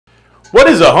What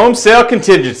is a home sale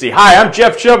contingency? Hi, I'm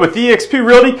Jeff Chubb with eXp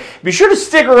Realty. Be sure to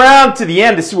stick around to the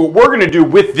end to see what we're going to do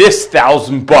with this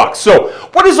 $1,000. So,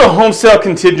 what is a home sale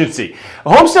contingency?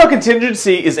 A home sale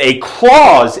contingency is a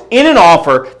clause in an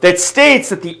offer that states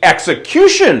that the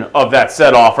execution of that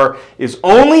said offer is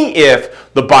only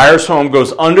if the buyer's home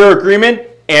goes under agreement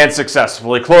and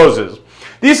successfully closes.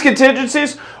 These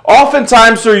contingencies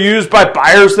oftentimes are used by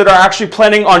buyers that are actually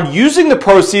planning on using the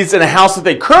proceeds in a house that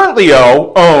they currently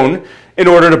own in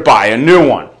order to buy a new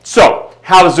one. So,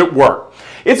 how does it work?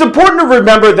 It's important to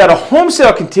remember that a home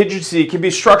sale contingency can be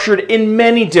structured in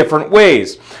many different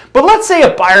ways. But let's say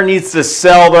a buyer needs to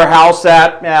sell their house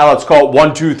at, let's call it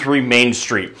 123 Main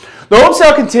Street. The home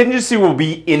sale contingency will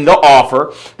be in the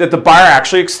offer that the buyer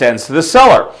actually extends to the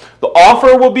seller. The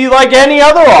offer will be like any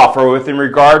other offer within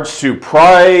regards to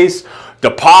price,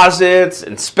 deposits,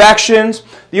 inspections.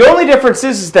 The only difference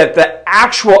is that the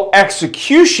actual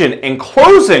execution and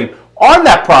closing on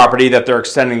that property that they're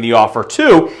extending the offer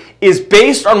to is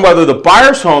based on whether the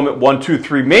buyer's home at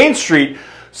 123 Main Street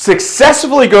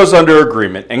successfully goes under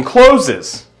agreement and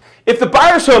closes. If the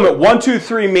buyer's home at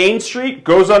 123 Main Street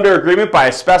goes under agreement by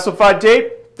a specified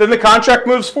date, then the contract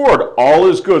moves forward. All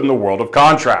is good in the world of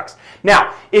contracts.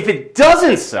 Now, if it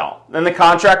doesn't sell, then the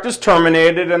contract is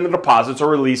terminated and the deposits are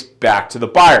released back to the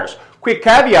buyers. Quick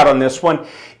caveat on this one.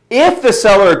 If the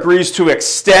seller agrees to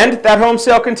extend that home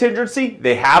sale contingency,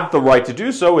 they have the right to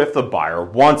do so if the buyer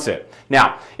wants it.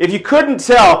 Now, if you couldn't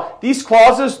tell, these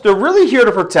clauses, they're really here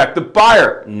to protect the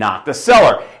buyer, not the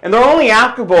seller. And they're only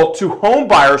applicable to home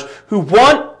buyers who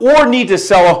want or need to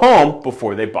sell a home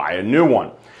before they buy a new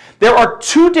one. There are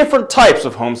two different types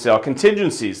of home sale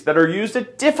contingencies that are used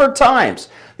at different times.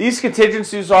 These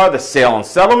contingencies are the Sale and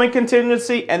Settlement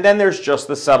Contingency, and then there's just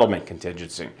the Settlement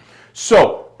Contingency.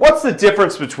 So, what's the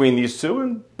difference between these two,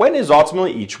 and when is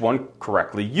ultimately each one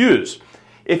correctly used?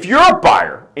 If you're a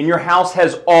buyer and your house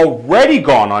has already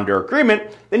gone under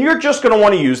agreement, then you're just going to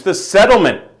want to use the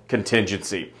Settlement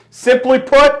Contingency. Simply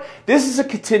put, this is a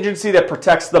contingency that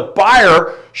protects the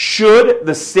buyer should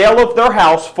the sale of their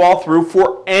house fall through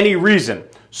for any reason.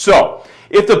 So,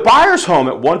 if the buyer's home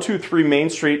at 123 Main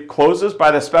Street closes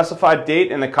by the specified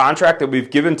date in the contract that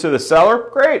we've given to the seller,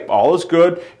 great, all is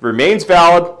good, it remains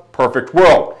valid, perfect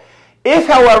world. If,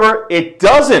 however, it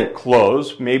doesn't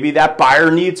close, maybe that buyer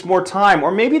needs more time,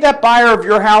 or maybe that buyer of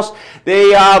your house,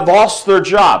 they lost their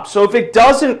job. So if it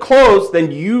doesn't close, then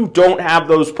you don't have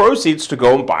those proceeds to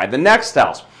go and buy the next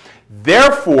house.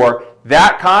 Therefore,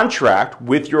 that contract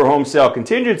with your home sale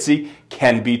contingency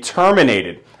can be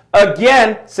terminated.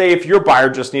 Again, say if your buyer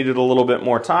just needed a little bit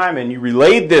more time and you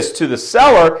relayed this to the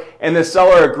seller and the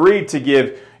seller agreed to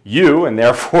give you, and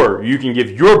therefore you can give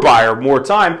your buyer more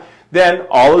time, then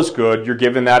all is good. You're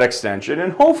given that extension,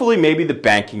 and hopefully maybe the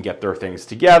bank can get their things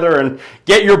together and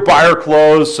get your buyer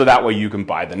closed so that way you can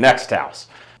buy the next house.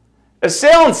 A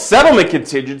sale and settlement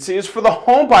contingency is for the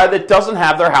home buyer that doesn't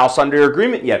have their house under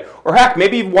agreement yet, or heck,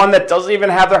 maybe one that doesn't even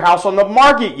have their house on the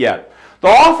market yet. The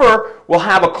offer will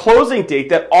have a closing date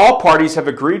that all parties have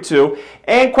agreed to,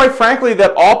 and quite frankly,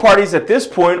 that all parties at this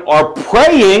point are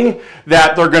praying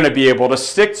that they're going to be able to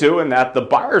stick to and that the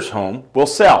buyer's home will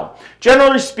sell.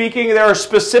 Generally speaking, there are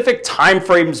specific time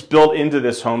frames built into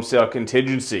this home sale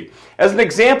contingency. As an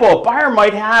example, a buyer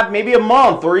might have maybe a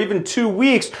month or even 2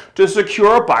 weeks to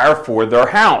secure a buyer for their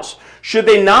house. Should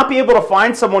they not be able to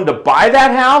find someone to buy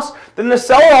that house, then the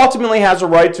seller ultimately has a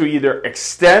right to either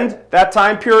extend that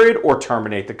time period or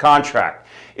terminate the contract.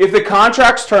 If the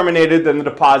contract's terminated, then the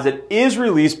deposit is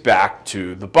released back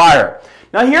to the buyer.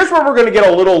 Now here's where we're going to get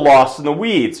a little lost in the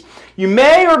weeds. You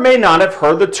may or may not have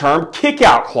heard the term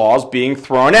kickout clause being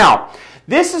thrown out.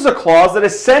 This is a clause that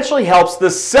essentially helps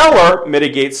the seller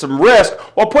mitigate some risk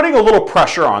while putting a little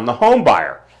pressure on the home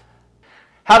buyer.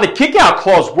 How the kickout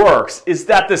clause works is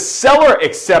that the seller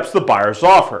accepts the buyer's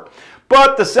offer,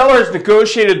 but the seller has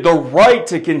negotiated the right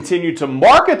to continue to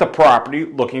market the property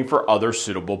looking for other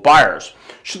suitable buyers.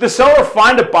 Should the seller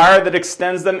find a buyer that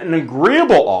extends them an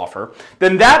agreeable offer,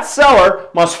 then that seller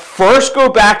must first go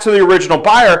back to the original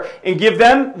buyer and give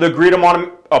them the agreed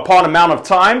upon amount of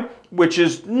time, which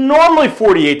is normally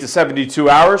 48 to 72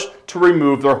 hours, to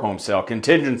remove their home sale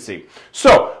contingency.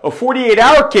 So, a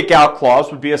 48-hour kickout clause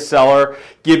would be a seller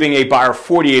giving a buyer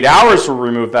 48 hours to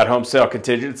remove that home sale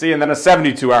contingency, and then a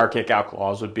 72-hour kickout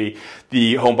clause would be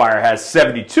the home buyer has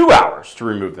 72 hours to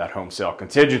remove that home sale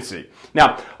contingency.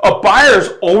 Now, a buyer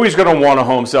is always going to want a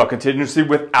home sale contingency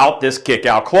without this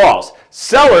kickout clause.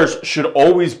 Sellers should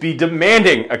always be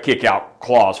demanding a kickout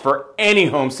clause for any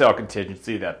home sale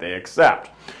contingency that they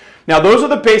accept. Now, those are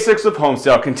the basics of home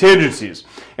sale contingencies.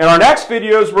 In our next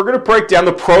videos, we're going to break down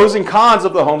the pros and cons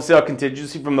of the home sale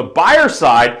contingency from the buyer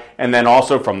side and then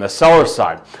also from the seller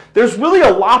side. There's really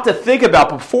a lot to think about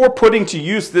before putting to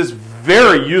use this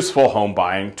very useful home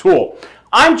buying tool.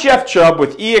 I'm Jeff Chubb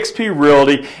with eXp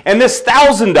Realty, and this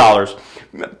 $1,000,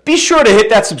 be sure to hit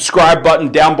that subscribe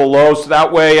button down below so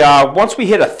that way once we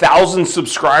hit 1,000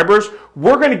 subscribers,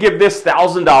 we're going to give this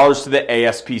 $1,000 to the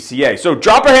ASPCA. So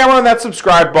drop a hammer on that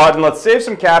subscribe button. Let's save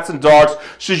some cats and dogs.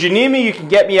 Should you need me, you can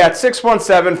get me at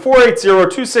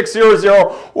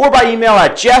 617-480-2600 or by email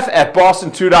at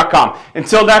jeff@boston2.com.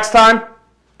 Until next time,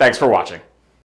 thanks for watching.